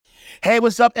Hey,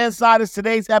 what's up, Insiders?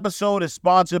 Today's episode is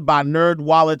sponsored by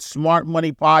NerdWallet's Smart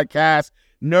Money Podcast.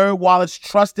 NerdWallet's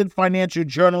trusted financial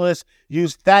journalists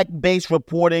use fact-based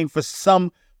reporting for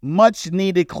some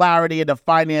much-needed clarity in the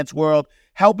finance world,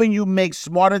 helping you make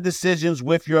smarter decisions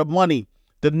with your money.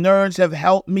 The nerds have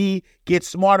helped me get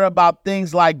smarter about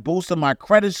things like boosting my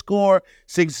credit score,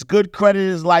 since good credit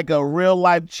is like a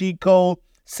real-life cheat code,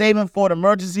 saving for an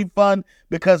emergency fund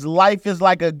because life is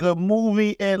like a good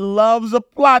movie. It loves a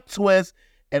plot twist,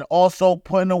 and also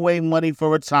putting away money for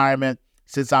retirement,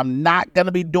 since I'm not going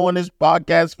to be doing this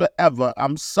podcast forever.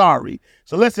 I'm sorry.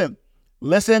 So listen to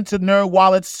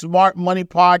NerdWallet's Smart Money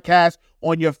Podcast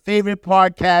on your favorite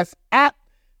podcast app.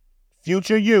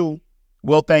 Future you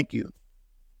will thank you.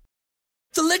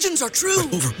 The legends are true.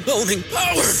 Overwhelming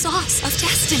power! The sauce of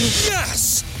destiny.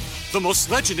 Yes! The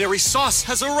most legendary sauce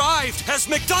has arrived as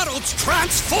McDonald's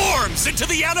transforms into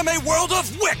the anime world of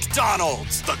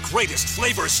WickDonald's. The greatest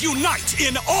flavors unite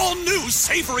in all new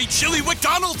savory chili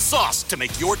McDonald's sauce to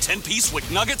make your 10-piece Wick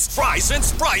Nuggets, fries, and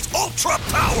Sprite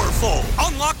ultra-powerful.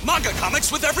 Unlock manga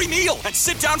comics with every meal and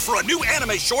sit down for a new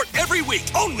anime short every week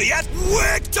only at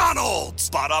WickDonald's.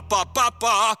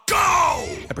 Ba-da-ba-ba-ba, go!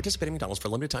 At participating McDonald's for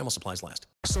a limited time while supplies last.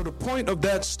 So the point of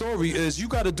that story is you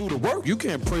got to do the work. You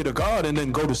can't pray to God and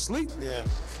then go to sleep. Yeah.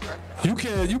 You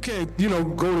can't,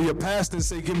 go to your pastor and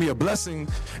say, give me a blessing,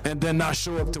 and then not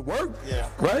show up to work. Yeah.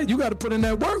 Right? You got to put in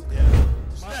that work.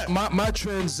 Yeah. My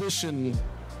transition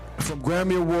from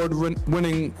Grammy Award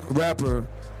winning rapper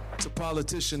to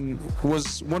politician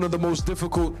was one of the most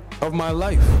difficult of my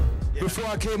life. Yeah. Before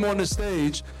I came on the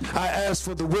stage, I asked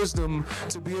for the wisdom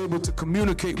to be able to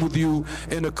communicate with you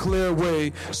in a clear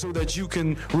way so that you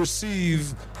can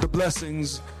receive the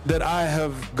blessings that I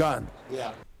have gotten.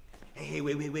 Yeah. Hey,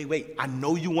 wait. I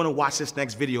know you want to watch this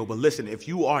next video, but listen, if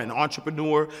you are an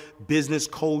entrepreneur, business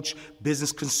coach,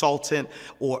 business consultant,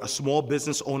 or a small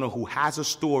business owner who has a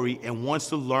story and wants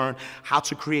to learn how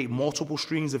to create multiple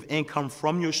streams of income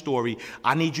from your story,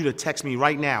 I need you to text me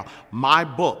right now, my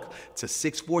book, to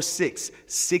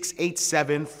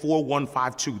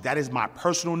 646-687-4152. That is my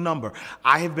personal number.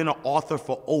 I have been an author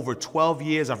for over 12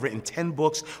 years. I've written 10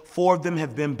 books. 4 of them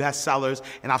have been bestsellers,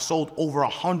 and I've sold over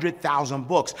 100,000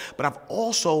 books. But I've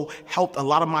also helped a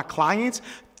lot of my clients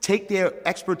take their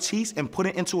expertise and put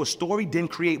it into a story, then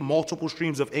create multiple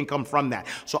streams of income from that.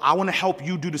 So I want to help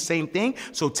you do the same thing.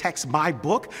 So text my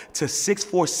book to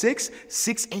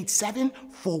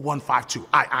 646-687-4152.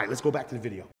 All right, let's go back to the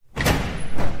video.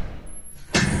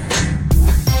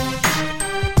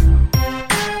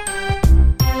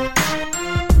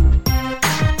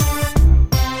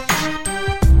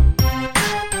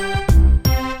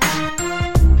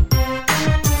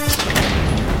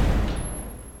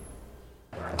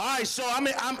 So I'm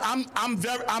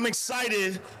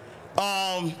excited.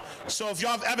 So if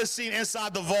y'all have ever seen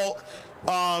Inside the Vault,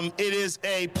 it is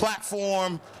a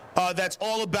platform that's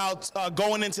all about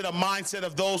going into the mindset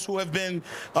of those who have been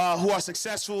who are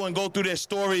successful and go through their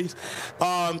stories.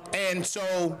 And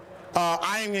so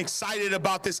I am excited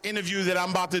about this interview that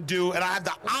I'm about to do, and I have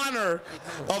the honor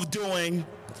of doing.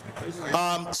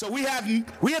 So we have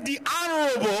the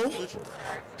Honorable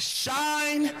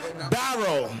Shyne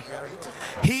Barrow.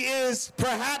 He is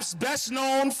perhaps best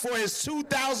known for his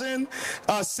 2000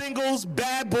 singles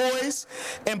Bad Boys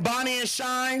and Bonnie and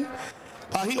Shyne.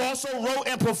 He also wrote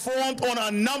and performed on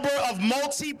a number of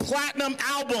multi-platinum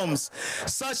albums,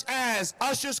 such as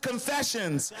Usher's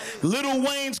Confessions, Lil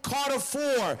Wayne's Carter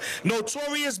 4,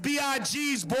 Notorious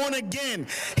B.I.G.'s Born Again.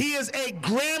 He is a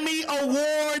Grammy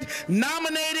Award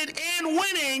nominated and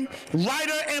winning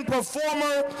writer and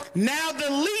performer, now the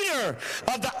leader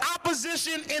of the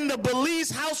opposition in the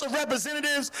Belize House of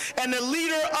Representatives and the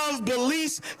leader of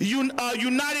Belize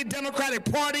United Democratic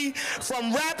Party.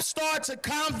 From rap star to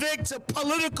convict to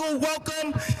political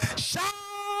welcome, Shyne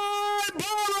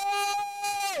Barrow!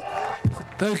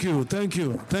 Thank you,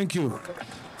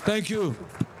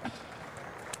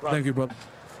 brother.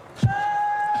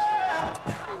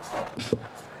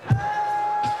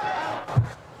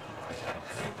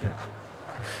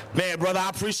 Man, brother, I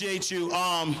appreciate you.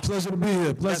 Pleasure to be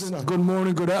here. Pleasant. Yes, good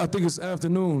morning. I think it's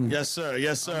afternoon. Yes, sir.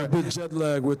 I'm a bit jet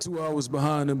lag. We're 2 hours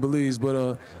behind in Belize,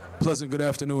 but pleasant good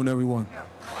afternoon, everyone.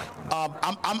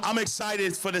 I'm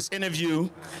excited for this interview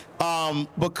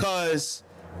because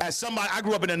as somebody, I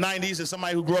grew up in the 90s, as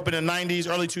somebody who grew up in the 90s,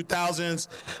 early 2000s,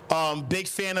 big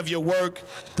fan of your work.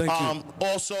 Thank you.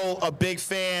 Also a big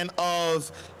fan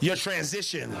of your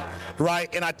transition,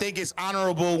 right? And I think it's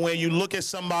honorable when you look at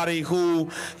somebody who,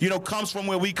 comes from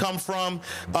where we come from,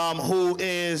 who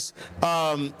is,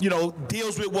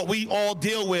 deals with what we all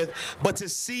deal with, but to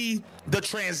see the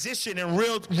transition in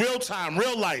real time,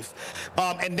 real life,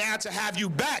 and now to have you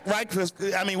back, right? Because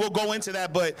I mean, we'll go into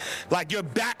that, but like you're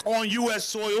back on U.S.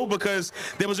 soil because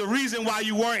there was a reason why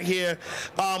you weren't here.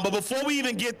 But before we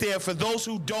even get there, for those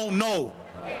who don't know,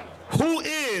 who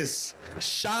is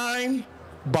Shyne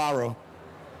Barrow?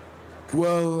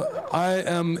 Well, I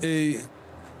am a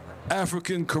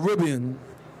African Caribbean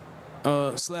 /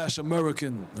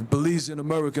 American, Belizean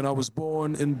American. I was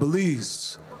born in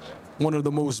Belize, one of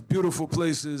the most beautiful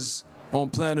places on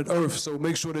planet Earth. So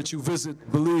make sure that you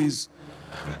visit Belize.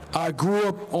 I grew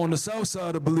up on the south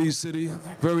side of Belize City,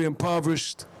 very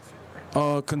impoverished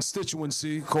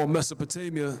constituency called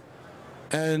Mesopotamia.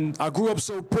 And I grew up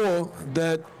so poor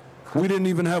that we didn't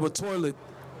even have a toilet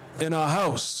in our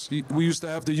house. We used to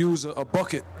have to use a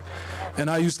bucket, and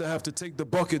I used to have to take the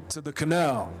bucket to the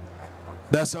canal.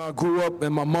 That's how I grew up,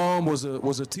 and my mom was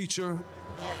a teacher,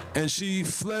 and she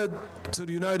fled to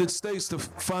the United States to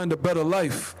find a better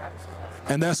life.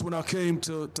 And that's when I came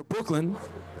to Brooklyn,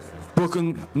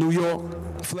 New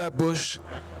York, Flatbush,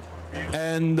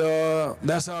 and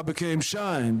that's how I became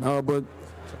Shyne. But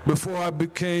before I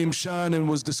became Shyne and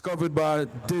was discovered by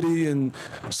Diddy and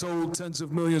sold tens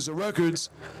of millions of records,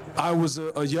 I was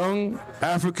a young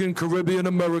African Caribbean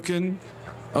American,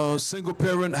 single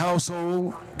parent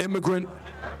household, immigrant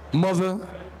mother,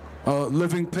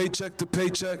 living paycheck to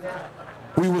paycheck.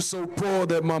 We were so poor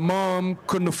that my mom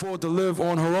couldn't afford to live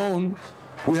on her own.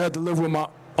 We had to live with my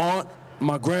aunt,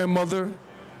 my grandmother,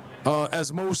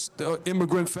 as most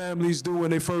immigrant families do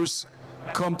when they first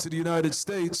come to the United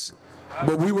States.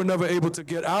 But we were never able to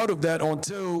get out of that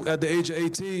until at the age of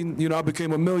 18, you know, I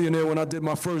became a millionaire when I did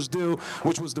my first deal,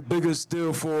 which was the biggest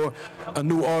deal for a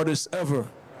new artist ever.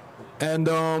 And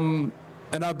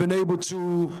I've been able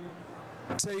to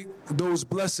take those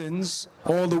blessings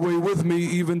all the way with me,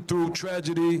 even through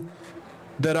tragedy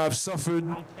that I've suffered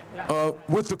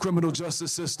with the criminal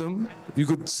justice system. You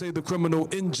could say the criminal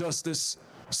injustice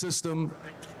system,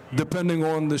 depending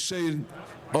on the shade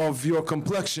of your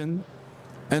complexion.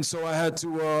 And so I had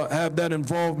to have that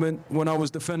involvement when I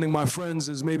was defending my friends,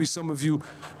 as maybe some of you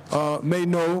may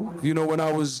know. You know, when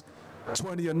I was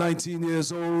 20 or 19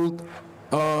 years old,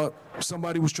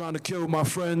 somebody was trying to kill my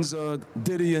friends,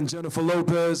 Diddy and Jennifer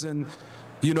Lopez, and,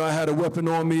 you know, I had a weapon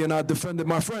on me and I defended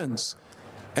my friends.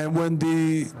 And when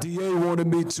the DA wanted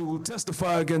me to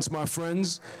testify against my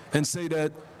friends and say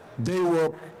that they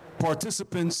were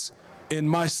participants in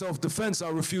my self-defense, I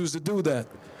refused to do that.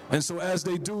 And so as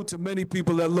they do to many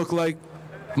people that look like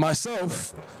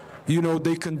myself, you know,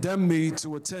 they condemn me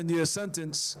to a 10-year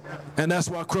sentence. And that's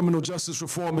why criminal justice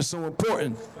reform is so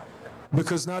important,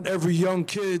 because not every young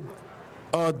kid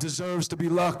deserves to be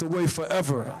locked away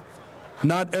forever.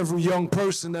 Not every young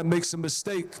person that makes a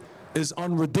mistake is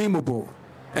unredeemable.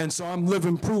 And so I'm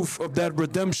living proof of that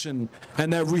redemption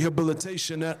and that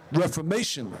rehabilitation, that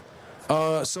reformation.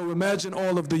 So imagine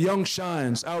all of the young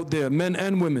Shynes out there, men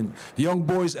and women, young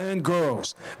boys and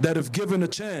girls, that have given a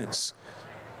chance,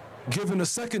 given a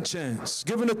second chance,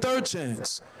 given a third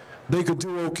chance, they could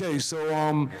do okay.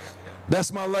 So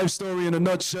that's my life story in a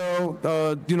nutshell.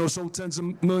 You know, sold tens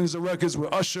of millions of records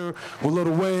with Usher, with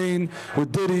Lil Wayne,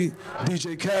 with Diddy,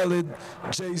 DJ Khaled,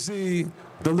 Jay-Z.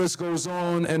 The list goes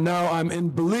on, and now I'm in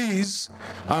Belize.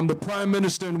 I'm the Prime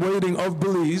Minister in waiting of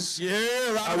Belize.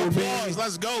 Yeah, round of applause.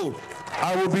 Let's go.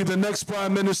 I will be the next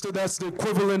Prime Minister. That's the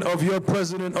equivalent of your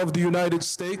President of the United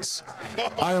States.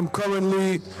 I am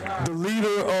currently the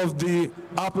leader of the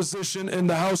opposition in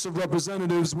the House of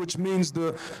Representatives, which means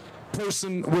the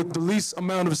person with the least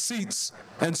amount of seats.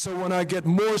 And so when I get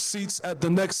more seats at the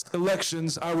next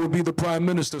elections, I will be the Prime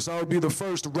Minister. So I will be the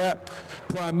first rap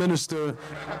Prime Minister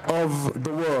of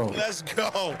the world. Let's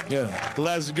go. Yeah.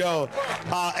 Let's go.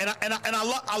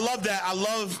 I love that. I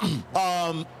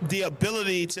love the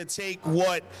ability to take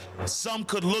what some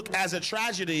could look as a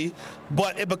tragedy,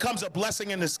 but it becomes a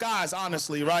blessing in disguise,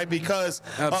 honestly, right? Because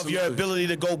of your ability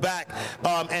to go back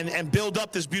and build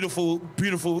up this beautiful,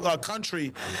 beautiful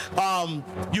country.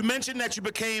 You mentioned that you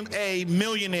became a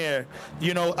millionaire,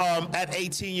 you know, at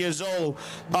 18 years old.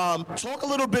 Talk a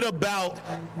little bit about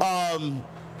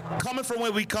coming from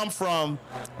where we come from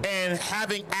and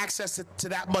having access to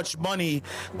that much money.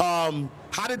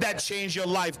 How did that change your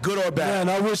life, good or bad?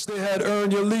 Man, I wish they had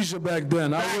Earn Your Leisure back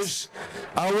then. I wish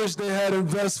they had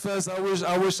InvestFest.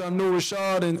 I wish I knew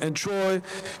Rashad and Troy.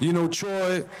 You know,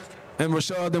 Troy and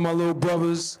Rashad, they're my little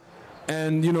brothers.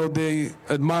 And, you know, they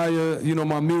admire, you know,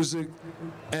 my music.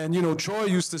 And, you know, Troy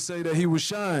used to say that he was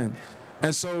Shyne.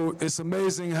 And so it's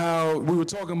amazing how we were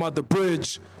talking about the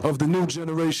bridge of the new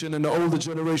generation and the older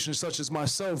generation, such as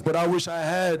myself. But I wish I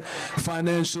had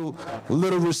financial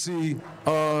literacy,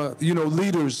 you know,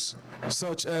 leaders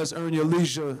such as Earn Your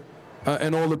Leisure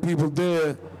and all the people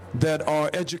there that are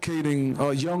educating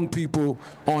young people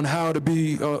on how to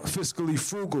be fiscally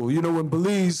frugal. You know, in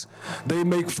Belize, they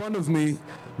make fun of me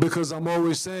because I'm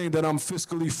always saying that I'm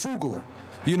fiscally frugal.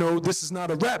 You know, this is not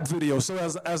a rap video. So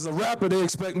as a rapper, they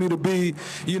expect me to be,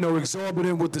 you know,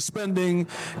 exorbitant with the spending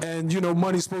and, you know,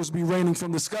 money's supposed to be raining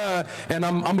from the sky. And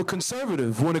I'm a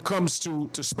conservative when it comes to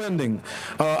spending.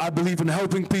 I believe in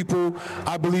helping people.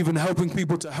 I believe in helping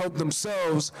people to help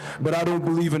themselves, but I don't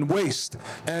believe in waste.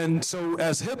 And so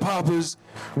as hip hoppers,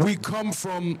 we come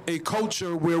from a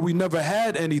culture where we never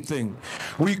had anything.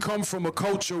 We come from a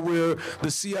culture where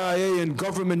the CIA and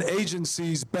government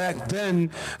agencies back then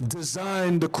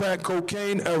designed the crack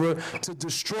cocaine era to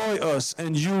destroy us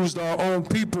and used our own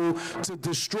people to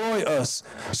destroy us.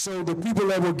 So the people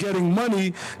that were getting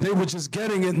money, they were just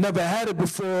getting it, never had it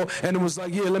before, and it was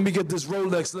like, yeah, let me get this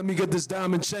Rolex, let me get this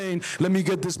diamond chain, let me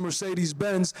get this Mercedes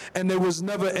Benz, and there was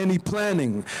never any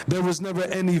planning. There was never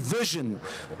any vision.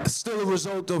 Still a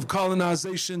result of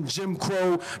colonization, Jim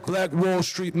Crow, Black Wall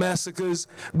Street massacres,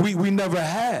 we never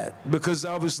had, because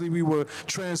obviously we were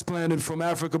transplanted from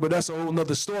Africa, but that's a whole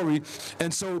nother story.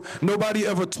 And so nobody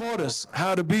ever taught us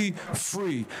how to be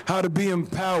free, how to be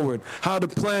empowered, how to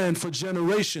plan for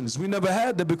generations. We never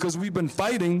had that because we've been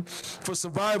fighting for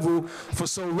survival for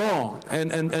so long.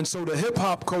 And so the hip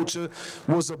hop culture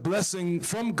was a blessing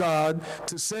from God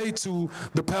to say to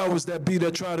the powers that be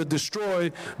that try to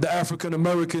destroy the African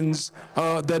Americans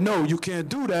that no, you can't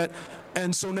do that.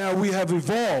 And so now we have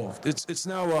evolved. It's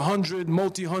now a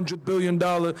multi-hundred billion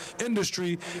dollar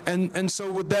industry. And so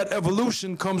with that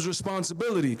evolution comes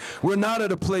responsibility. We're not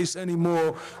at a place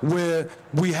anymore where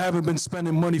we haven't been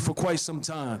spending money for quite some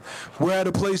time. We're at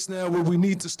a place now where we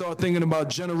need to start thinking about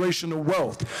generational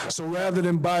wealth. So rather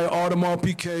than buy Audemars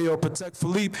Piguet or Patek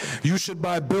Philippe, you should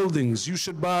buy buildings, you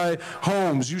should buy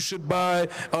homes, you should buy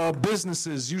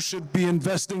businesses, you should be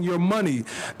investing your money.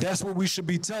 That's what we should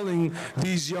be telling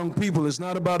these young people. It's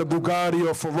not about a Bugatti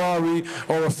or Ferrari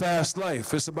or a fast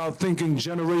life. It's about thinking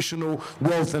generational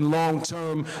wealth and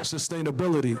long-term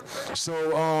sustainability.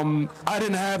 So I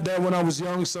didn't have that when I was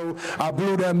young, so I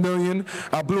blew that million.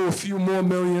 I blew a few more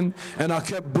million, and I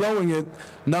kept blowing it,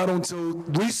 not until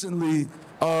recently,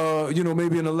 you know,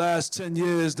 maybe in the last 10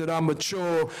 years that I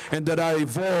mature and that I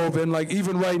evolve. And like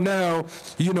even right now,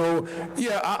 you know,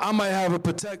 yeah, I might have a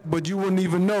Patek, but you wouldn't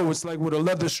even know. It's like with a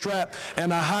leather strap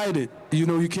and I hide it. You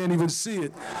know, you can't even see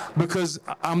it because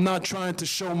I'm not trying to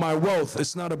show my wealth.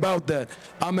 It's not about that.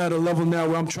 I'm at a level now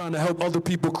where I'm trying to help other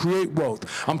people create wealth.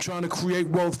 I'm trying to create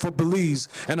wealth for Belize,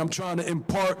 and I'm trying to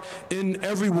impart in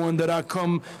everyone that I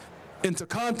come into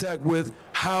contact with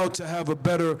how to have a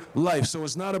better life. So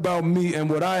it's not about me and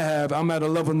what I have. I'm at a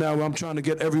level now where I'm trying to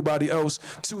get everybody else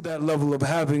to that level of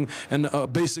having a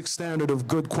basic standard of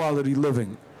good quality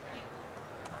living.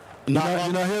 You're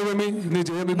not hearing me? You need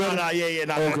to hear me better?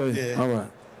 Okay, all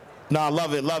right. No, I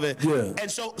love it. Yeah.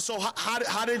 And so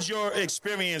how did your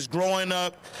experience growing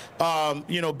up,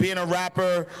 you know, being a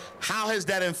rapper, how has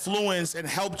that influenced and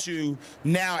helped you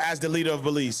now as the leader of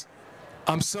Belize?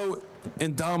 I'm so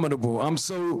indomitable. I'm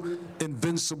so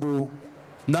invincible,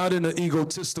 not in an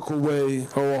egotistical way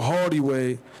or a hardy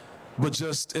way, but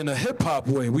just in a hip-hop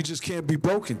way. We just can't be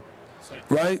broken,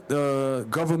 right?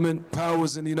 Government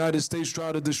powers in the United States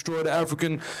try to destroy the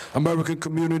African American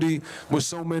community with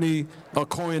so many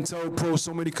COINTELPRO,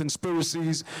 so many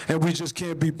conspiracies, and we just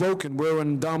can't be broken. We're an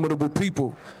indomitable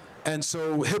people. And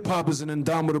so hip-hop is an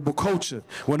indomitable culture.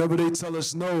 Whenever they tell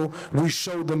us no, we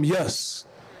show them yes.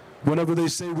 Whenever they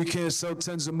say we can't sell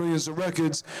tens of millions of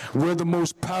records, we're the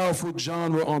most powerful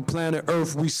genre on planet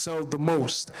Earth. We sell the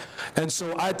most. And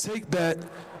so I take that,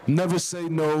 never say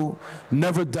no,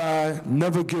 never die,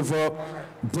 never give up,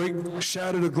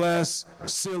 shatter the glass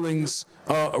ceilings,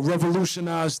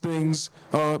 revolutionize things,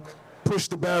 push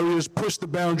the barriers, push the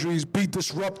boundaries, be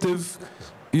disruptive.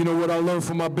 You know what I learned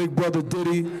from my big brother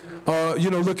Diddy. You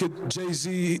know, look at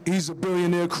Jay-Z. He's a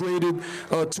billionaire, created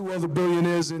two other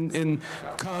billionaires in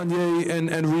Kanye and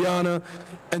Rihanna.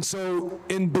 And so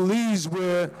in Belize,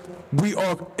 where we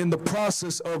are in the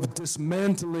process of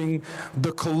dismantling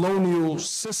the colonial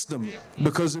system,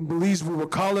 because in Belize we were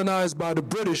colonized by the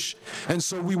British, and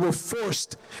so we were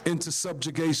forced into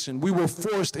subjugation. We were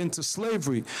forced into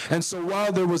slavery. And so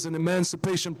while there was an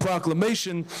Emancipation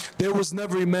Proclamation, there was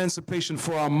never emancipation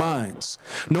for our minds.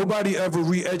 Nobody ever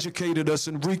re-educated us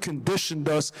and reconditioned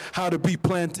us how to be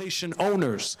plantation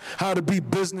owners, how to be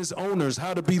business owners,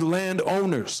 how to be land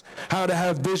owners, how to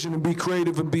have vision and be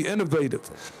creative and be innovative.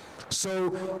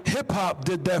 So hip-hop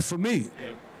did that for me.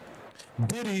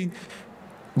 Diddy,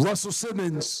 Russell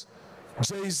Simmons,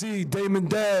 Jay-Z, Damon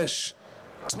Dash,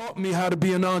 taught me how to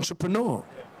be an entrepreneur.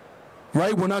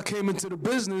 Right? When I came into the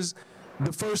business,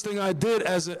 the first thing I did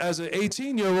as an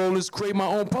 18-year-old is create my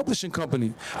own publishing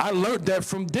company. I learned that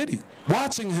from Diddy,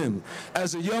 watching him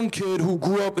as a young kid who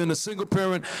grew up in a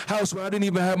single-parent house where I didn't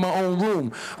even have my own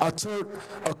room. I turned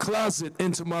a closet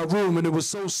into my room, and it was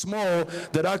so small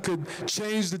that I could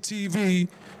change the TV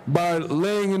by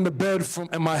laying in the bed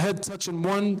and my head touching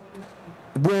one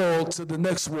wall to the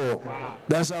next wall.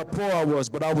 That's how poor I was,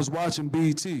 but I was watching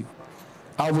BET.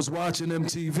 I was watching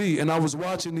MTV, and I was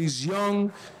watching these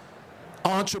young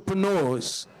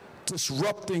entrepreneurs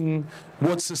disrupting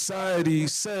what society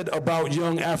said about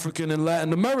young African and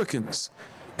Latin Americans.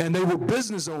 And they were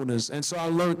business owners, and so I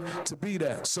learned to be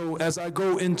that. So as I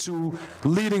go into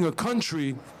leading a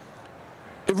country,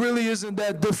 it really isn't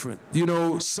that different. You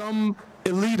know, some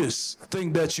elitists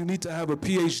think that you need to have a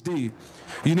PhD,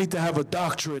 you need to have a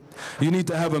doctorate, you need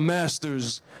to have a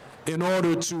master's in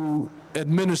order to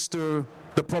administer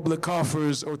the public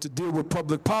coffers or to deal with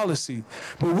public policy.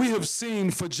 But we have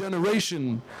seen for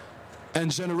generation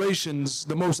and generations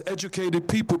the most educated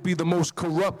people be the most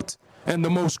corrupt and the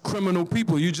most criminal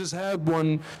people. You just had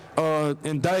one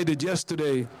indicted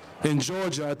yesterday in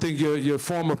Georgia, I think your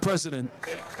former president.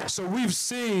 So we've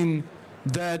seen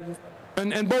that,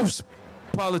 and both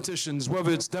politicians,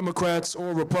 whether it's Democrats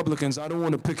or Republicans, I don't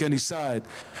want to pick any side,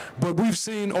 but we've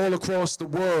seen all across the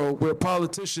world where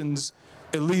politicians,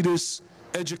 elitists,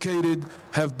 educated,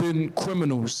 have been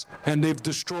criminals, and they've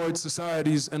destroyed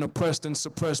societies and oppressed and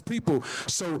suppressed people.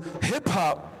 So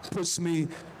hip-hop puts me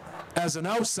as an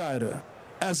outsider,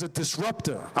 as a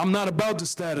disruptor. I'm not about the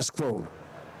status quo.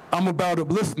 I'm about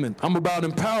upliftment. I'm about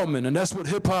empowerment, and that's what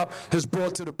hip-hop has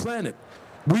brought to the planet.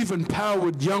 We've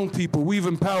empowered young people. We've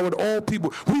empowered all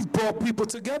people. We've brought people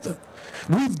together.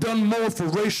 We've done more for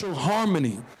racial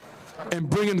harmony and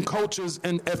bringing cultures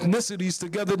and ethnicities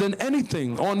together than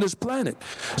anything on this planet.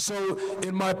 So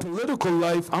in my political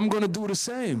life, I'm going to do the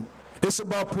same. It's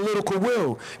about political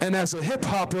will. And as a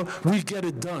hip-hopper, we get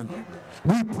it done.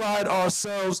 We pride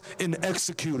ourselves in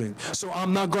executing. So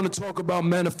I'm not going to talk about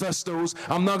manifestos.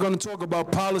 I'm not going to talk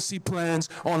about policy plans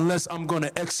unless I'm going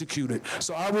to execute it.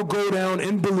 So I will go down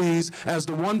in Belize as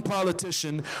the one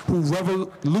politician who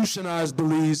revolutionized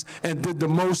Belize and did the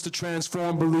most to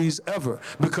transform Belize ever,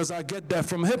 because I get that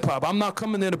from hip-hop. I'm not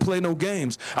coming there to play no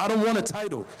games. I don't want a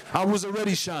title. I was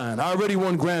already Shyne. I already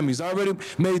won Grammys. I already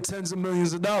made tens of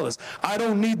millions of dollars. I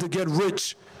don't need to get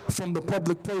rich from the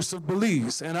public purse of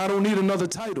Belize, and I don't need another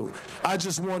title. I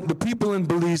just want the people in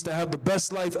Belize to have the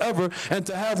best life ever and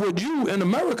to have what you in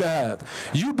America have.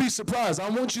 You'd be surprised. I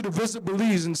want you to visit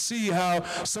Belize and see how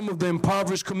some of the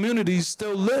impoverished communities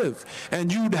still live,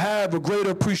 and you'd have a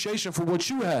greater appreciation for what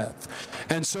you have.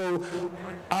 And so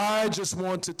I just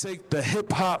want to take the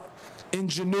hip-hop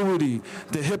ingenuity,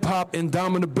 the hip-hop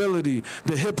indomitability,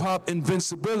 the hip-hop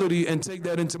invincibility, and take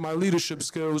that into my leadership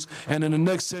skills. And in the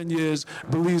next 10 years,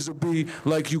 Belize will be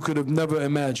like you could have never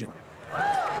imagined.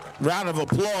 Round of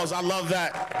applause. I love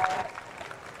that.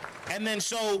 And then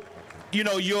so, you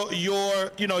know,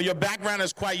 your background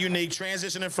is quite unique,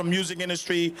 transitioning from music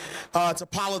industry to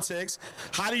politics.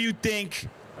 How do you think,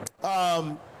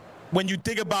 when you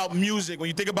think about music, when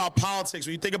you think about politics,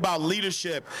 when you think about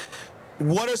leadership,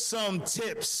 what are some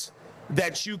tips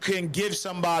that you can give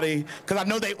somebody? Because I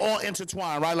know they all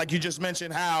intertwine, right? Like you just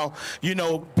mentioned how, you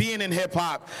know, being in hip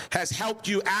hop has helped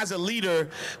you as a leader.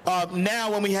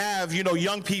 Now when we have, you know,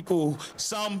 young people,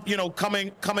 some, you know,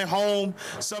 coming home,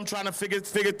 some trying to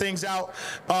figure things out,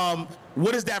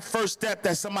 what is that first step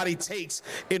that somebody takes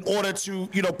in order to,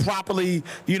 you know, properly,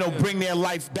 you know, bring their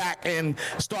life back and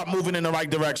start moving in the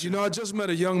right direction? You know, I just met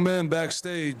a young man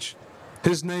backstage.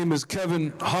 His name is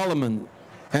Kevin Holloman,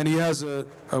 and he has a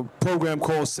program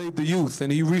called Save the Youth,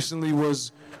 and he recently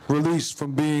was released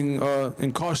from being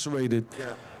incarcerated.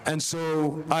 Yeah. And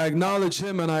so I acknowledge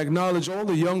him, and I acknowledge all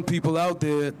the young people out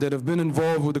there that have been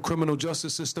involved with the criminal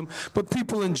justice system, but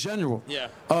people in general. Yeah.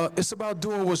 It's about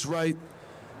doing what's right.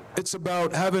 It's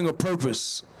about having a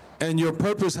purpose, and your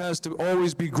purpose has to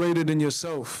always be greater than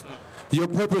yourself. Your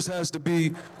purpose has to be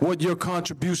what your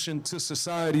contribution to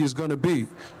society is going to be,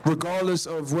 regardless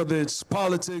of whether it's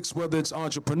politics, whether it's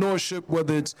entrepreneurship,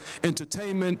 whether it's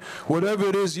entertainment, whatever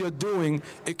it is you're doing,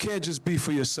 it can't just be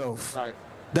for yourself. Right.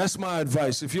 That's my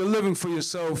advice. If you're living for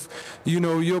yourself, you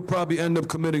know, you'll probably end up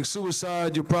committing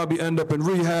suicide. You'll probably end up in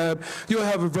rehab. You'll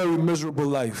have a very miserable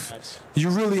life. Nice. You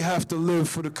really have to live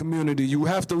for the community. You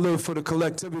have to live for the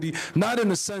collectivity, not in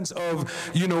the sense of,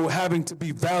 you know, having to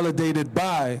be validated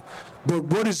by, but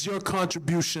what is your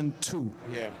contribution to?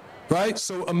 Yeah. Right?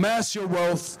 So amass your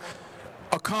wealth,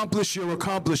 accomplish your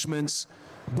accomplishments,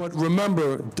 but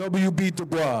remember, W.B. Du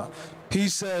Bois, he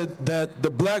said that the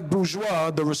black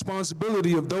bourgeois, the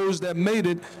responsibility of those that made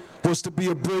it was to be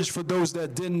a bridge for those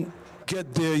that didn't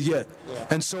get there yet.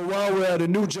 And so while we're at a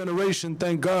new generation,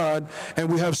 thank God,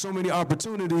 and we have so many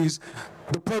opportunities,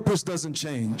 the purpose doesn't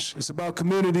change. It's about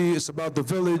community, it's about the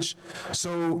village.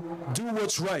 So do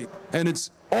what's right. And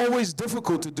it's always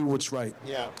difficult to do what's right.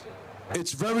 Yeah.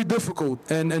 It's very difficult.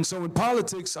 And so in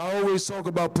politics, I always talk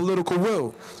about political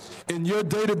will. In your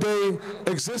day-to-day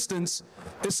existence,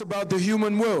 it's about the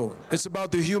human will. It's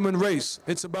about the human race.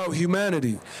 It's about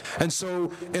humanity. And so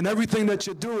in everything that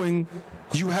you're doing,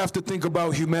 you have to think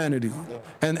about humanity.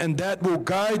 And that will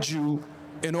guide you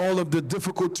in all of the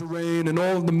difficult terrain and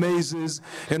all of the mazes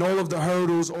and all of the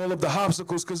hurdles, all of the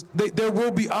obstacles, because there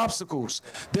will be obstacles.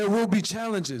 There will be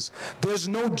challenges. There's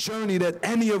no journey that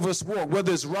any of us walk,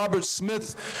 whether it's Robert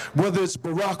Smith, whether it's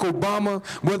Barack Obama,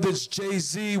 whether it's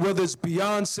Jay-Z, whether it's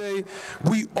Beyonce.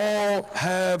 We all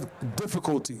have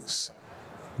difficulties.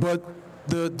 But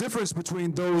the difference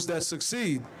between those that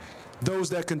succeed,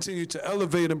 those that continue to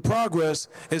elevate and progress,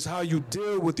 is how you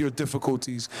deal with your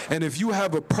difficulties. And if you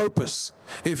have a purpose,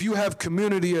 if you have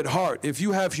community at heart, if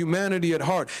you have humanity at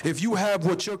heart, if you have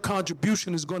what your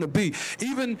contribution is going to be,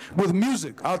 even with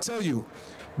music, I'll tell you,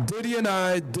 Diddy and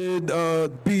I did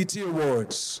BET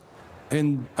Awards,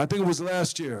 and I think it was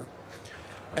last year,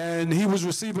 and he was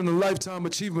receiving the Lifetime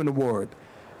Achievement Award,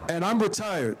 and I'm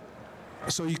retired.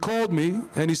 So he called me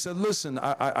and he said, listen,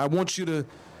 I want you to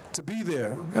be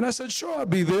there. And I said, sure, I'll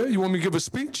be there. You want me to give a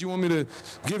speech? You want me to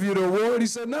give you the award? He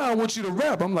said, no, I want you to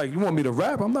rap. I'm like, you want me to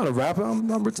rap? I'm not a rapper.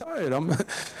 I'm retired. I'm,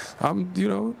 you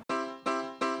know.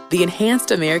 The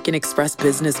Enhanced American Express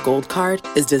Business Gold Card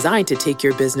is designed to take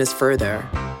your business further.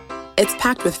 It's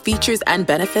packed with features and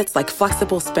benefits like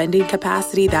flexible spending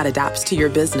capacity that adapts to your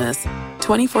business,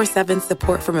 24/7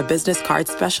 support from a business card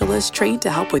specialist trained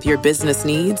to help with your business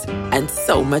needs, and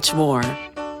so much more.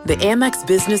 The Amex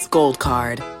Business Gold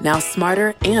Card, now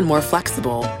smarter and more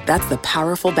flexible. That's the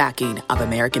powerful backing of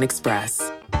American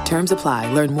Express. Terms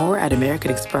apply. Learn more at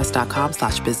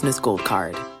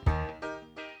americanexpress.com/businessgoldcard.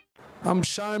 I'm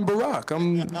Shyne Barack.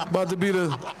 I'm about to be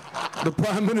the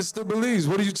Prime Minister of Belize.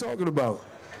 What are you talking about?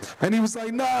 And he was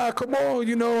like, nah, come on,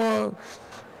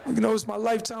 it's my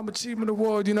Lifetime Achievement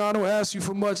Award. I don't ask you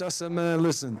for much. I said, man,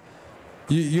 listen,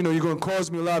 you're going to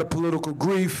cause me a lot of political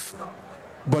grief,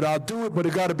 but I'll do it, but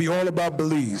it got to be all about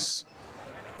Belize.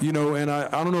 And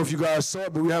I don't know if you guys saw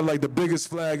it, but we had like the biggest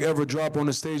flag ever drop on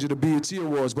the stage of the BET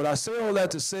Awards. But I say all that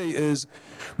to say is,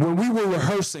 when we were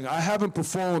rehearsing, I haven't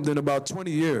performed in about 20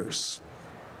 years.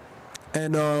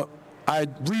 And I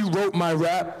rewrote my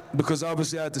rap because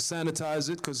obviously I had to sanitize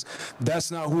it because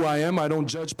that's not who I am. I don't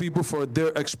judge people for their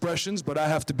expressions, but I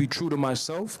have to be true to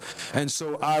myself. And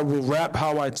so I will rap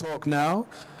how I talk now.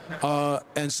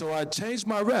 And so I changed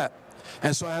my rap.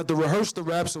 And so I had to rehearse the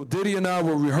rap. So Diddy and I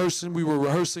were rehearsing. We were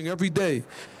rehearsing every day.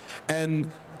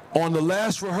 And on the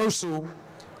last rehearsal,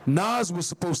 Nas was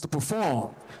supposed to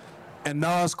perform. And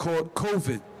Nas caught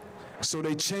COVID. So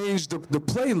they changed the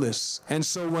playlist. And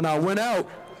so when I went out,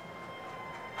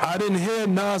 I didn't hear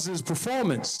Nas's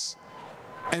performance.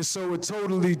 And so it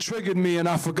totally triggered me and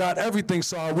I forgot everything.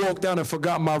 So I walked out and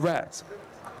forgot my raps.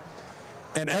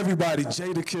 And everybody,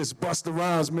 Jadakiss, Busta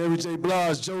Rhymes, Mary J.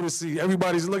 Blige, Jodeci,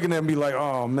 everybody's looking at me like,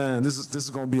 oh man, this is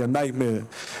gonna be a nightmare.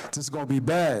 This is gonna be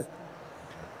bad.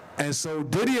 And so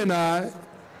Diddy and I,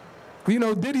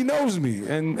 Diddy knows me.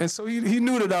 And so he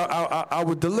knew that I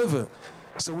would deliver.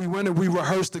 So we went and we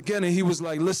rehearsed again and he was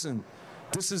like, listen,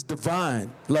 this is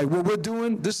divine. Like what we're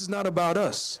doing, this is not about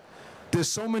us. There's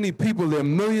so many people, there are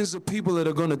millions of people that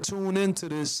are going to tune into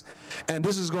this, and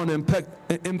this is going to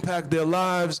impact their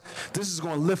lives. This is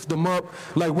going to lift them up.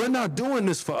 Like, we're not doing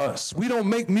this for us. We don't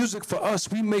make music for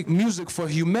us. We make music for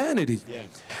humanity. Yeah.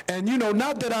 And,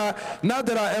 not that I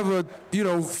ever,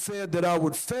 feared that I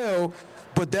would fail,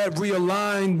 but that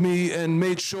realigned me and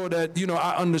made sure that,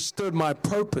 I understood my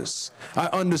purpose. I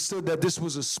understood that this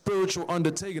was a spiritual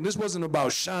undertaking. This wasn't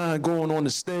about Shyne going on the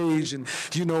stage and,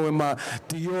 in my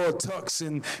Dior tux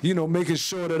and, making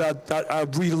sure that I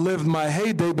relived my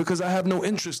heyday because I have no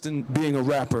interest in being a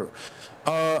rapper.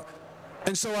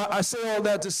 And so I say all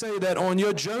that to say that on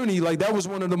your journey, like that was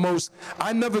one of the most,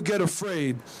 I never get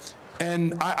afraid.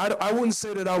 And I wouldn't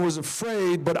say that I was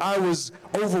afraid, but I was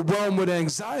overwhelmed with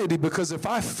anxiety because if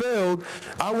I failed,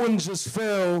 I wouldn't just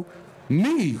fail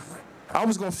me. I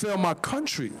was going to fail my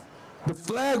country. The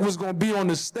flag was going to be on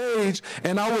the stage,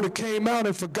 and I would have came out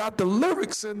and forgot the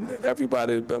lyrics, and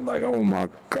everybody would been like, oh, my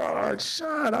God,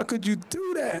 Shyne, how could you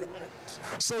do that?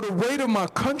 So the weight of my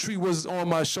country was on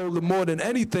my shoulder more than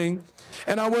anything.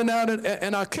 And I went out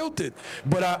and I killed it.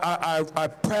 But I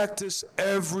practiced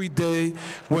every day.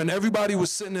 When everybody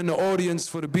was sitting in the audience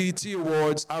for the BET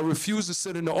Awards, I refused to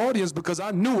sit in the audience because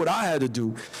I knew what I had to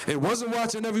do. It wasn't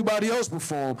watching everybody else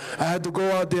perform. I had to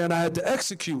go out there and I had to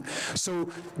execute. So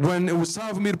when it was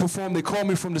time for me to perform, they called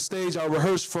me from the stage. I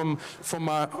rehearsed from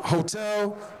my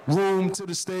hotel room to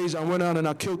the stage. I went out and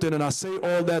I killed it. And I say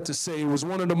all that to say it was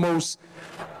one of the most,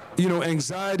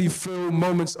 anxiety-filled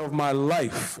moments of my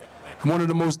life. One of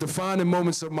the most defining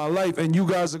moments of my life, and you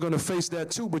guys are going to face that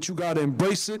too, but you got to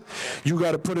embrace it. You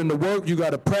got to put in the work. You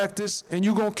got to practice, and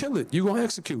you're going to kill it. You're going to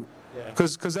execute,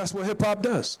 because that's what hip-hop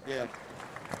does. Yeah.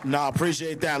 No, I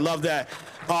appreciate that. Love that.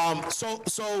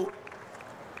 So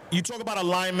you talk about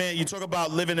alignment. You talk about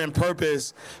living in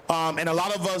purpose, and a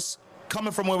lot of us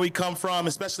coming from where we come from,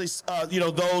 especially,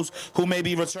 those who may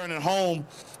be returning home,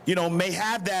 may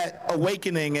have that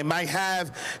awakening and might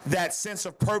have that sense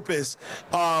of purpose.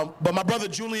 But my brother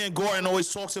Julian Gordon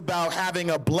always talks about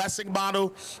having a blessing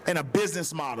model and a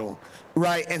business model,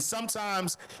 right? And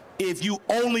sometimes if you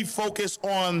only focus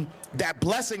on that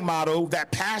blessing model,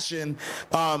 that passion,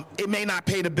 it may not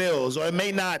pay the bills, or it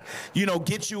may not,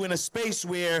 get you in a space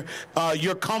where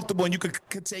you're comfortable and you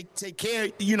could take care,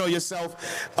 yourself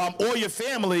or your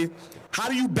family. How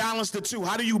do you balance the two?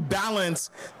 How do you balance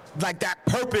like that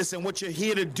purpose and what you're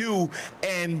here to do,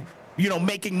 and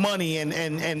making money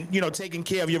and taking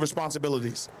care of your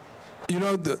responsibilities?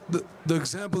 The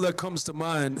example that comes to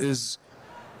mind is,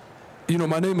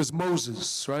 my name is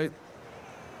Moses, right?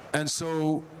 And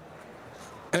so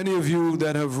any of you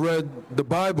that have read the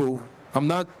Bible, I'm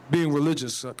not being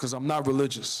religious because I'm not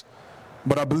religious,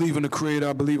 but I believe in the Creator,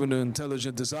 I believe in the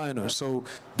intelligent designer. So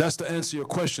that's to answer your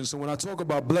question. So when I talk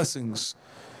about blessings,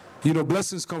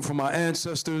 blessings come from our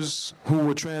ancestors who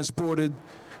were transported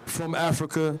from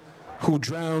Africa, who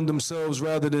drowned themselves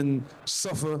rather than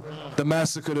suffer the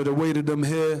massacre that awaited them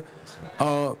here.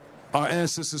 Our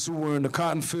ancestors who were in the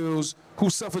cotton fields, who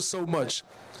suffered so much.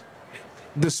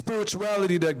 The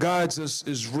spirituality that guides us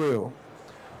is real,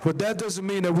 but that doesn't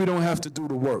mean that we don't have to do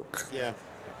the work. Yeah.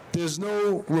 There's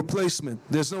no replacement.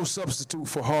 There's no substitute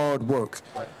for hard work.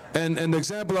 And the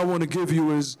example I want to give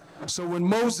you is, so when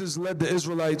Moses led the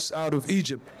Israelites out of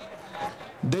Egypt,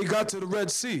 they got to the Red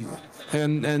Sea,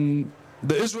 and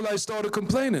the Israelites started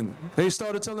complaining. They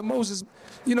started telling Moses,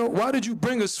 why did you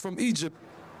bring us from Egypt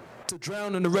to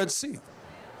drown in the Red Sea?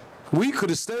 We could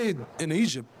have stayed in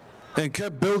Egypt and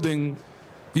kept building,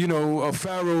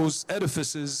 Pharaoh's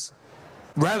edifices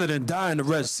rather than die in the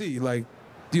Red Sea. Like,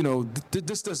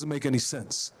 this doesn't make any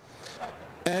sense.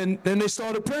 And then they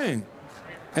started praying,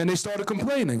 and they started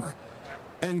complaining.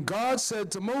 And God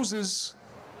said to Moses,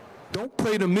 don't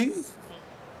pray to me.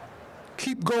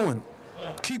 Keep going.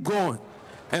 Keep going.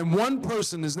 And one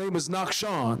person, his name is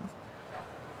Nakshan,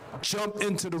 jumped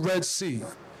into the Red Sea.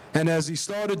 And as he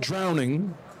started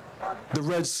drowning, the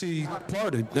Red Sea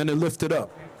parted and it lifted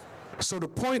up. So the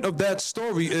point of that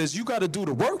story is you got to do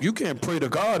the work. You can't pray to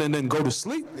God and then go to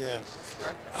sleep. Yeah.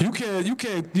 You can't,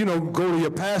 go to your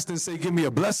pastor and say, give me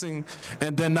a blessing,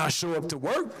 and then not show up to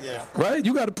work. Yeah. Right?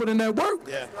 You got to put in that work.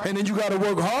 Yeah. And then you got to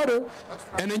work harder.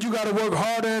 And then you got to work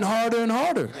harder and harder and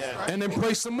harder. Yeah. And then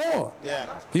pray some more. Yeah.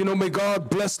 May God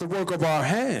bless the work of our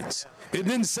hands. It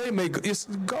didn't say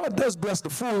God does bless the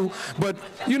fool, but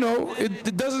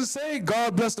it doesn't say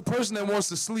God bless the person that wants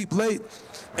to sleep late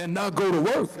and not go to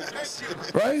work,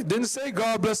 right? It didn't say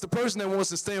God bless the person that wants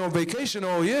to stay on vacation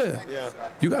all year. Yeah.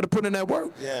 You got to put in that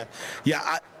work. Yeah.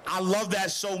 I love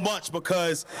that so much,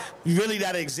 because really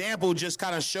that example just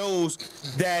kind of shows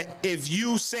that if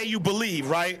you say you believe,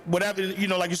 right, whatever,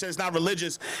 like you said, it's not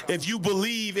religious. If you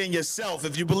believe in yourself,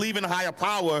 if you believe in a higher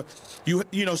power,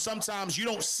 sometimes you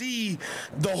don't see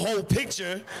the whole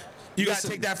picture. You got to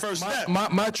take that first step.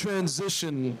 My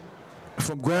transition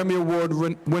from Grammy Award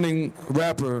winning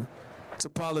rapper to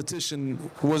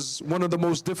politician was one of the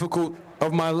most difficult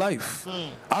of my life.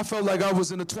 I felt like I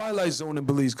was in the twilight zone in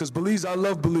Belize, because Belize, I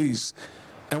love Belize.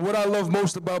 And what I love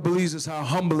most about Belize is how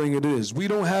humbling it is. We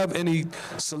don't have any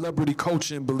celebrity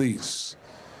culture in Belize.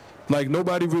 Like,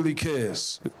 nobody really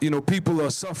cares. People are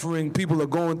suffering. People are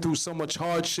going through so much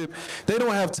hardship. They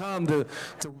don't have time to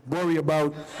worry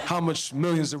about how much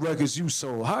millions of records you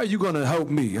sold. How are you going to help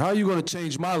me? How are you going to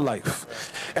change my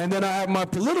life? And then I have my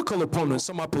political opponents.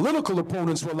 So my political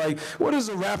opponents were like, what does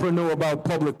a rapper know about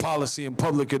public policy and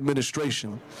public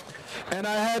administration? And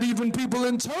I had even people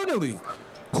internally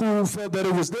who felt that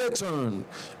it was their turn.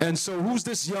 And so who's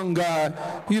this young guy?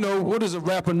 What does a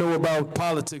rapper know about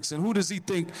politics? And who does he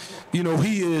think,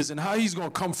 he is? And how he's going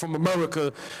to come from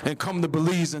America and come to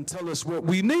Belize and tell us what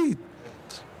we need?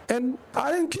 And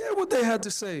I didn't care what they had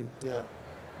to say. Yeah.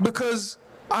 Because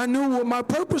I knew what my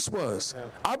purpose was. Yeah.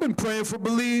 I've been praying for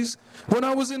Belize when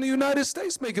I was in the United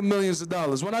States making millions of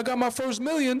dollars. When I got my first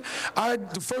million,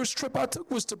 the first trip I took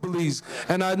was to Belize.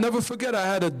 And I never forget, I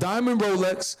had a diamond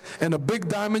Rolex and a big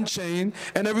diamond chain,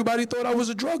 and everybody thought I was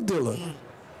a drug dealer.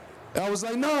 I was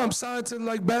like, no, I'm signed to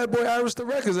like Bad Boy Arista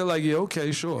Records. They're like, yeah,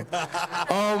 okay, sure.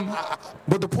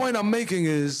 But the point I'm making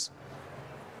is,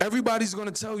 everybody's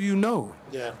gonna tell you no.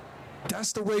 Yeah.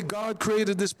 That's the way God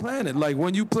created this planet. Like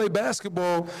when you play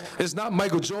basketball, it's not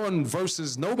Michael Jordan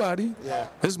versus nobody. Yeah.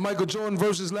 It's Michael Jordan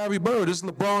versus Larry Bird. It's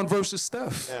LeBron versus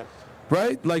Steph. Yeah.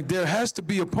 Right? Like there has to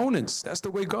be opponents. That's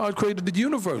the way God created the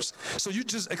universe. So you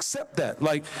just accept that.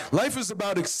 Like life is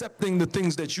about accepting the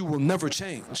things that you will never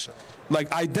change.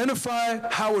 Like identify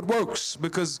how it works,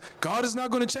 because God is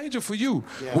not going to change it for you.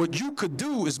 Yeah. What you could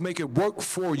do is make it work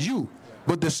for you.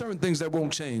 But there's certain things that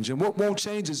won't change. And what won't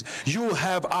change is you'll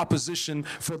have opposition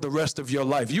for the rest of your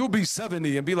life. You'll be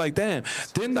 70 and be like, damn,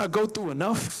 didn't I go through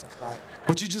enough?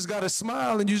 But you just gotta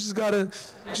smile and you just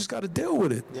gotta deal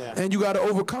with it. Yeah. And you gotta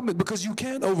overcome it, because you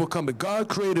can't overcome it. God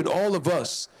created all of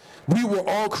us. We were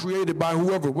all created by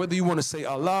whoever, whether you want to say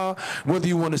Allah, whether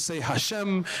you want to say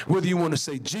Hashem, whether you want to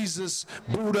say Jesus,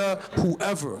 Buddha,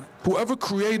 whoever. Whoever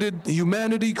created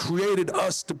humanity created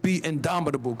us to be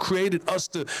indomitable, created us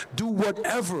to do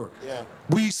whatever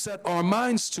we set our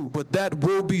minds to. But that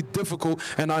will be difficult,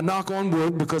 and I knock on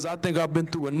wood because I think I've been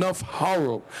through enough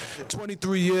horror.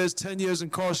 23 years, 10 years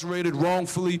incarcerated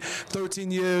wrongfully, 13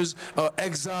 years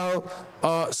exile.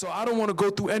 So I don't want to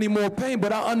go through any more pain,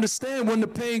 but I understand when the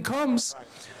pain comes,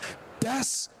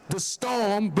 that's the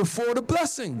storm before the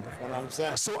blessing.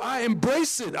 100%. So I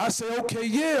embrace it. I say,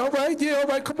 okay, all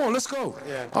right, come on, let's go.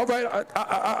 Yeah. All right,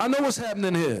 I know what's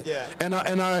happening here. Yeah. And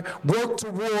I work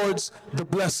towards the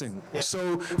blessing. Yeah.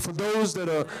 So for those that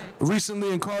are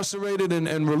recently incarcerated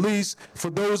and released, for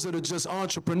those that are just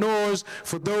entrepreneurs,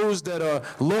 for those that are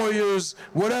lawyers,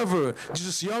 whatever,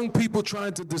 just young people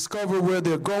trying to discover where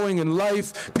they're going in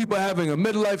life, people having a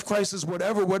midlife crisis,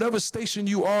 whatever station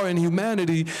you are in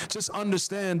humanity, just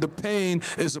understand the pain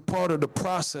is a part of the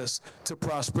process to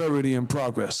prosperity and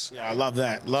progress. Yeah, I love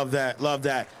that. Love that. Love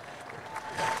that.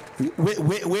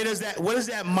 Where does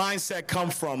that mindset come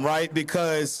from, right?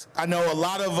 Because I know a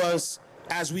lot of us,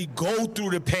 as we go through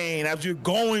the pain, as you're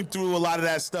going through a lot of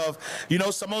that stuff, you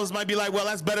know, some of us might be like, well,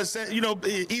 that's better said, you know,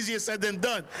 easier said than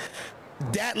done.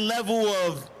 That level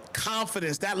of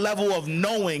confidence, that level of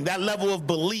knowing, that level of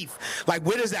belief, like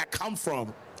where does that come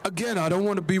from? Again, I don't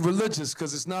want to be religious,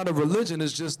 because it's not a religion.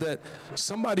 It's just that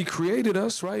somebody created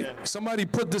us, right? Yeah. Somebody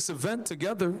put this event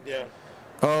together. Yeah.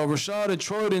 Rashad and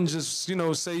Troy didn't just,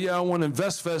 say, yeah, I want to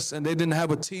Invest Fest, and they didn't have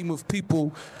a team of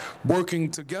people working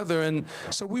together. And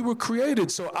so we were created.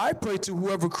 So I pray to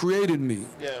whoever created me.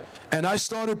 Yeah. And I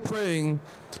started praying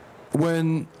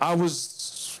when I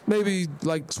was maybe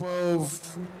like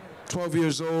 12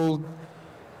 years old,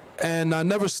 and I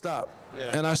never stopped.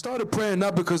 Yeah. And I started praying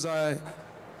not because I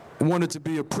wanted to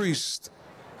be a priest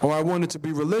or I wanted to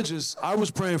be religious. I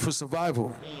was praying for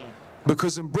survival.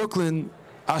 Because in Brooklyn,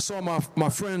 I saw my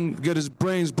friend get his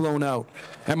brains blown out.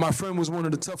 And my friend was one of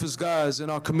the toughest guys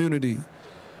in our community.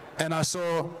 And I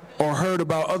saw or heard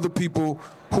about other people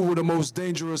who were the most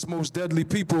dangerous, most deadly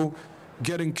people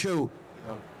getting killed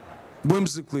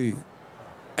whimsically.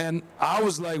 And I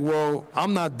was like, well,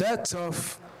 I'm not that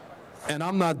tough. And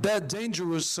I'm not that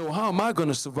dangerous, so how am I going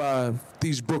to survive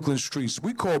these Brooklyn streets?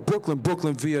 We call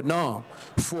Brooklyn, Vietnam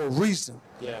for a reason.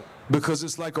 Yeah. Because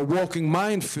it's like a walking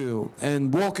minefield.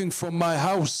 And walking from my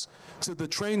house to the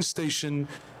train station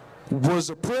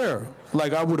was a prayer.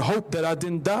 Like I would hope that I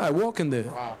didn't die walking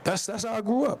there. Wow. That's how I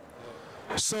grew up.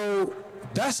 So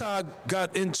that's how I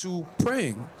got into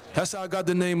praying. That's how I got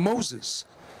the name Moses.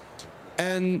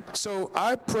 And so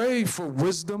I pray for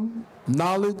wisdom,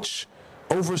 knowledge,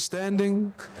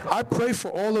 understanding. I pray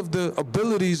for all of the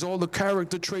abilities, all the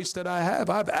character traits that I have.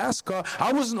 I've asked God.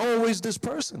 I wasn't always this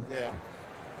person. Yeah.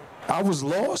 I was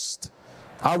lost.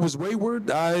 I was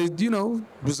wayward. I,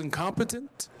 was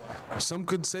incompetent. Some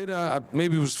could say that I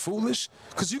maybe was foolish,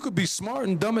 because you could be smart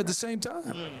and dumb at the same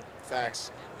time.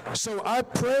 Facts. So I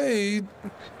prayed,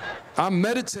 I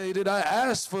meditated, I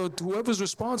asked for whoever's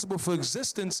responsible for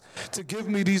existence to give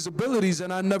me these abilities,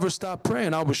 and I never stopped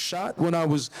praying. I was shot when I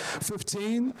was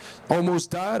 15, almost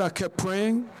died. I kept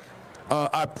praying.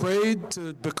 I prayed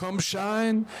to become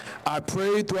Shyne. I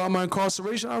prayed throughout my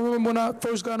incarceration. I remember when I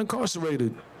first got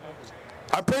incarcerated.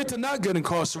 I prayed to not get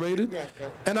incarcerated,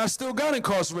 and I still got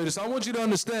incarcerated. So I want you to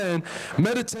understand,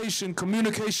 meditation,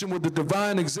 communication with the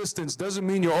divine existence doesn't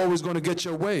mean you're always going to get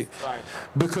your way. Right.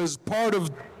 Because part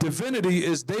of divinity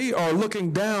is they are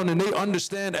looking down and they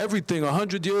understand everything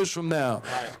 100 years from now,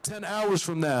 10 hours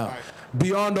from now,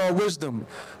 beyond our wisdom.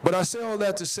 But I say all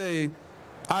that to say,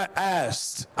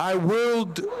 I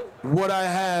willed what I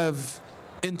have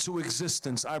into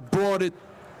existence. I brought it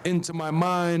into my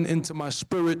mind, into my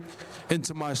spirit,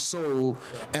 into my soul,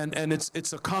 and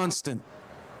it's a constant.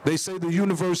 They say the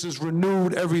universe is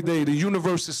renewed every day. The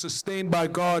universe is sustained by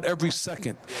God every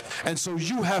second. And so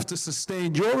you have to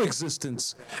sustain your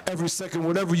existence every second,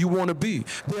 whatever you want to be.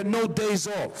 There are no days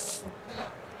off.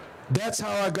 That's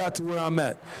how I got to where I'm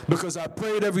at. Because I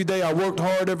prayed every day, I worked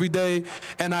hard every day,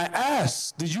 and I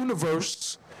asked the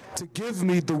universe to give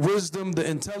me the wisdom, the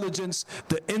intelligence,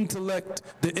 the intellect,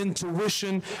 the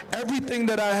intuition, everything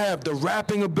that I have, the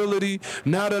rapping ability.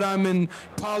 Now that I'm in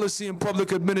policy and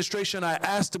public administration, I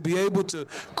asked to be able to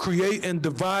create and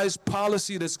devise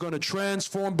policy that's going to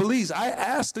transform Belize. I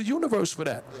asked the universe for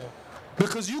that.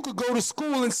 Because you could go to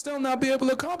school and still not be able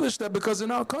to accomplish that, because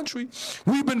in our country,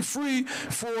 we've been free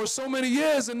for so many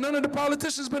years and none of the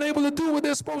politicians been able to do what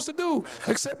they're supposed to do,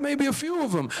 except maybe a few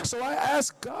of them. So I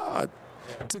asked God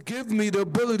to give me the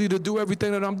ability to do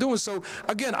everything that I'm doing. So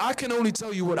again, I can only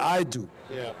tell you what I do.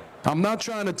 Yeah. I'm not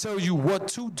trying to tell you what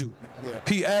to do. Yeah.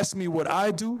 He asked me what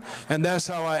I do, and that's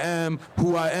how I am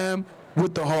who I am,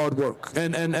 with the hard work.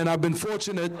 And I've been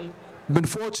fortunate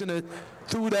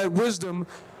through that wisdom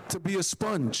to be a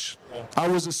sponge. I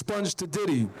was a sponge to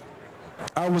Diddy.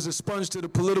 I was a sponge to the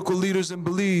political leaders in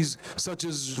Belize, such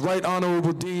as Right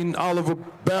Honorable Dean Oliver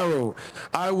Barrow.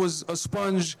 I was a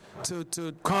sponge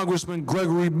to Congressman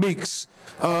Gregory Meeks.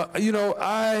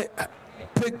 I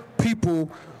pick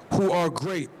people who are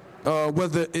great,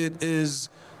 whether it is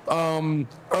Irv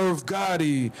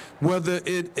Gotti, whether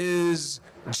it is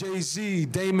Jay-Z,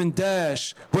 Damon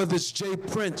Dash, whether it's Jay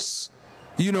Prince.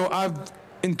 I've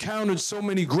encountered so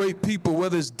many great people,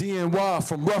 whether it's DNY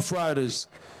from Rough Riders,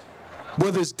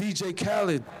 whether it's DJ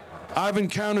Khaled. I've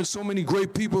encountered so many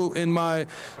great people in my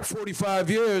 45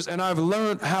 years, and I've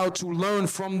learned how to learn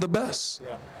from the best.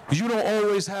 Yeah. You don't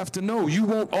always have to know. You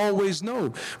won't always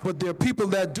know. But there are people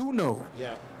that do know.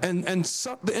 Yeah. And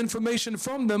suck the information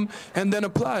from them and then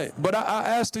apply it. But I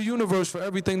ask the universe for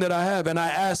everything that I have, and I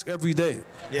ask every day.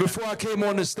 Yeah. Before I came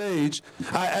on the stage,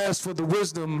 I asked for the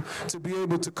wisdom to be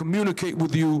able to communicate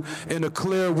with you in a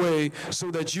clear way so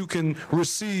that you can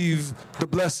receive the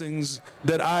blessings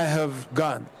that I have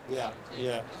gotten. Yeah,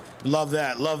 yeah. Love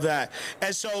that, love that.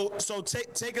 And so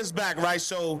take us back, right?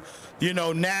 So,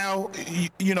 now,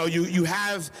 you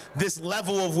have this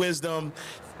level of wisdom.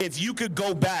 If you could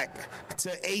go back to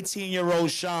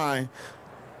 18-year-old Shyne,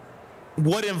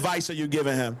 what advice are you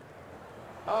giving him?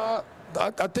 I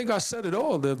think I said it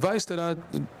all. The advice that I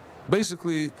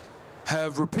basically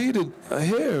have repeated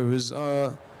here is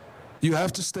you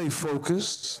have to stay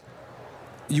focused.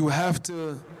 You have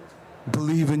to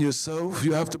believe in yourself.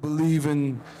 You have to believe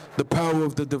in the power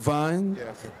of the divine.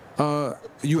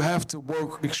 You have to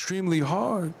work extremely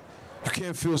hard. You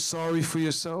can't feel sorry for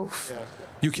yourself.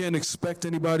 You can't expect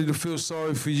anybody to feel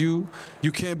sorry for you.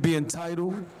 You can't be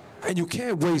entitled. And you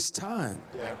can't waste time.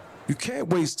 You can't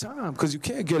waste time because you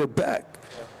can't get it back.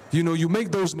 You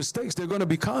make those mistakes, there are going to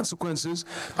be consequences.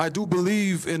 I do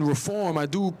believe in reform. I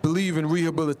do believe in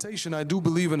rehabilitation. I do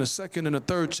believe in a second and a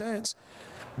third chance.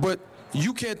 But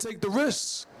you can't take the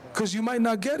risks because you might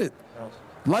not get it.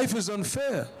 Life is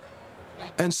unfair.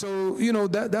 And so,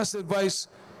 that's advice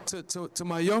to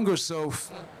my younger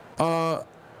self.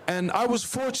 And I was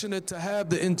fortunate to have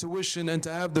the intuition and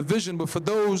to have the vision. But for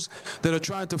those that are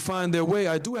trying to find their way,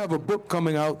 I do have a book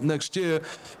coming out next year,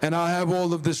 and I have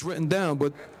all of this written down.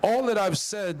 But all that I've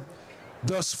said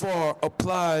thus far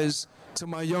applies to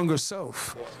my younger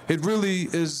self. It really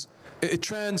is. It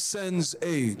transcends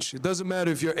age. It doesn't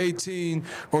matter if you're 18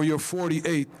 or you're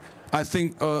 48. I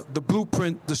think the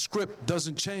blueprint, the script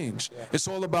doesn't change. It's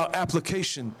all about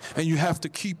application, and you have to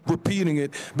keep repeating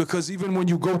it, because even when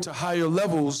you go to higher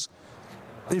levels,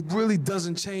 it really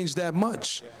doesn't change that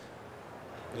much.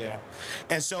 Yeah.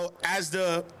 And so as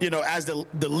the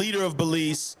leader of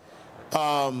Belize,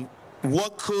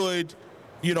 what could,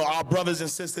 our brothers and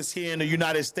sisters here in the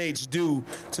United States do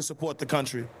to support the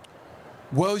country?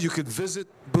 Well, you could visit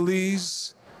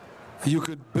Belize. You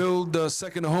could build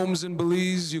second homes in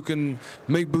Belize. You can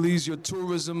make Belize your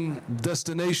tourism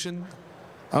destination.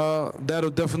 That'll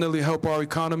definitely help our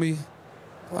economy.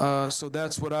 So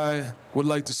that's what I would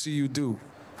like to see you do.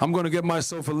 I'm going to get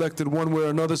myself elected one way or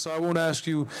another, so I won't ask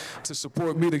you to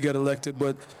support me to get elected,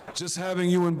 but just having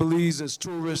you in Belize as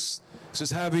tourists,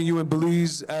 just having you in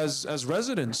Belize as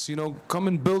residents, come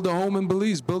and build a home in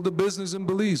Belize, build a business in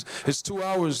Belize. It's 2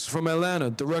 hours from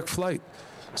Atlanta, direct flight.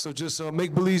 So just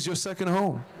make Belize your second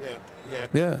home.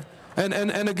 Yeah.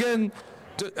 And again,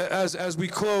 as we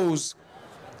close,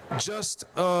 just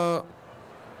to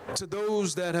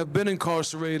those that have been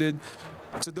incarcerated,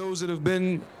 to those that have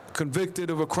been convicted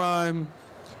of a crime,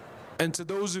 and to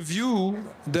those of you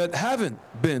that haven't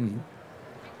been,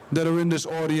 that are in this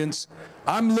audience,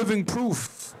 I'm living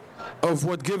proof of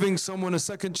what giving someone a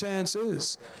second chance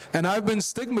is. And I've been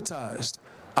stigmatized.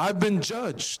 I've been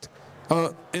judged.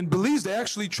 In Belize, they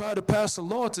actually tried to pass a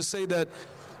law to say that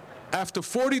after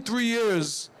 43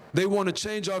 years, they want to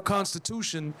change our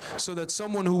Constitution so that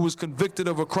someone who was convicted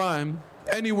of a crime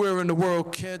anywhere in the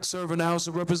world can't serve in the House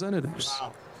of Representatives.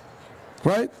 Wow.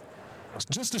 Right?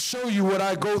 Just to show you what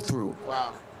I go through.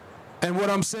 Wow. And what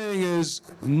I'm saying is,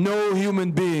 no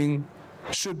human being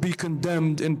should be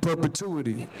condemned in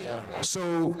perpetuity.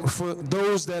 So for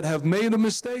those that have made a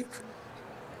mistake,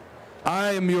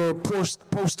 I am your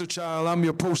poster child, I'm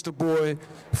your poster boy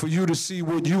for you to see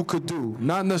what you could do.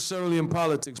 Not necessarily in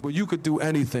politics, but you could do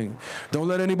anything. Don't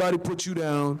let anybody put you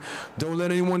down. Don't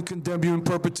let anyone condemn you in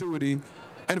perpetuity.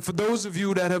 And for those of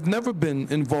you that have never been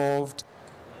involved,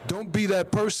 don't be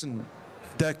that person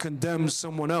that condemns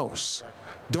someone else.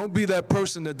 Don't be that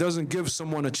person that doesn't give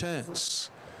someone a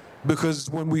chance. Because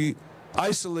when we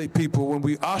isolate people, when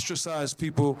we ostracize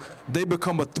people, they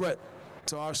become a threat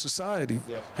to our society.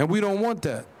 And we don't want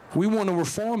that. We want to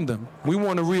reform them. We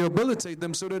want to rehabilitate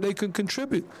them so that they can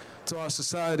contribute to our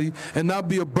society and not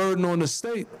be a burden on the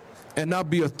state and not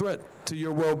be a threat to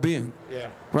your well-being.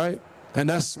 Right? And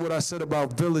that's what I said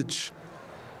about village,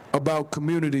 about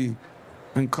community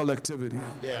and collectivity.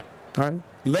 All right?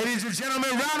 Ladies and gentlemen,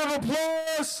 round of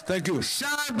applause. Thank you.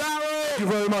 Shyne Barrow. Thank you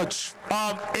very much.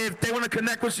 If they want to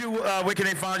connect with you, where can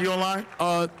they find you online?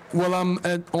 Well, on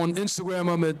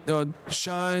Instagram, I'm at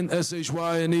Shyne,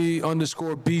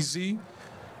 SHYNE_BZ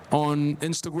on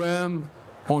Instagram.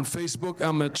 On Facebook,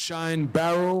 I'm at Shyne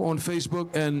Barrow on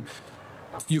Facebook, and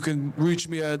you can reach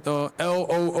me at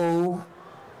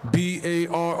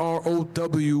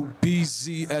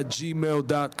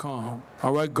LOOBARROWBZ@gmail.com.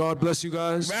 All right, God bless you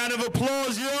guys. Round of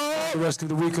applause, yo! The rest of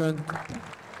the weekend.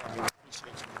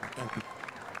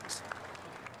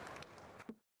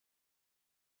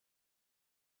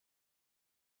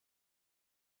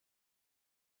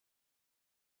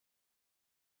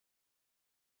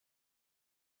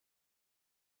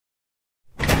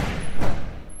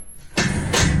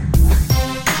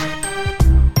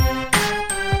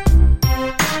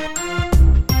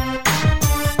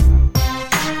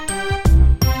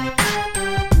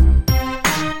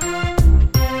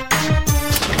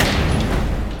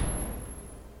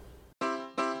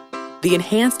 The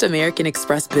Enhanced American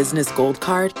Express Business Gold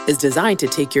Card is designed to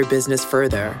take your business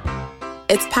further.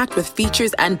 It's packed with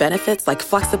features and benefits like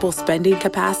flexible spending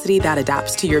capacity that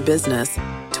adapts to your business,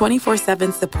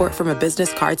 24/7 support from a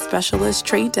business card specialist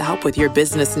trained to help with your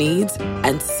business needs,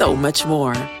 and so much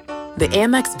more. The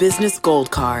Amex Business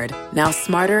Gold Card, now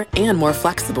smarter and more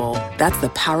flexible. That's the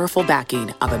powerful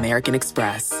backing of American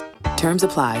Express. Terms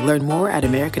apply. Learn more at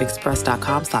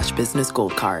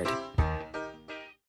americanexpress.com/businessgoldcard.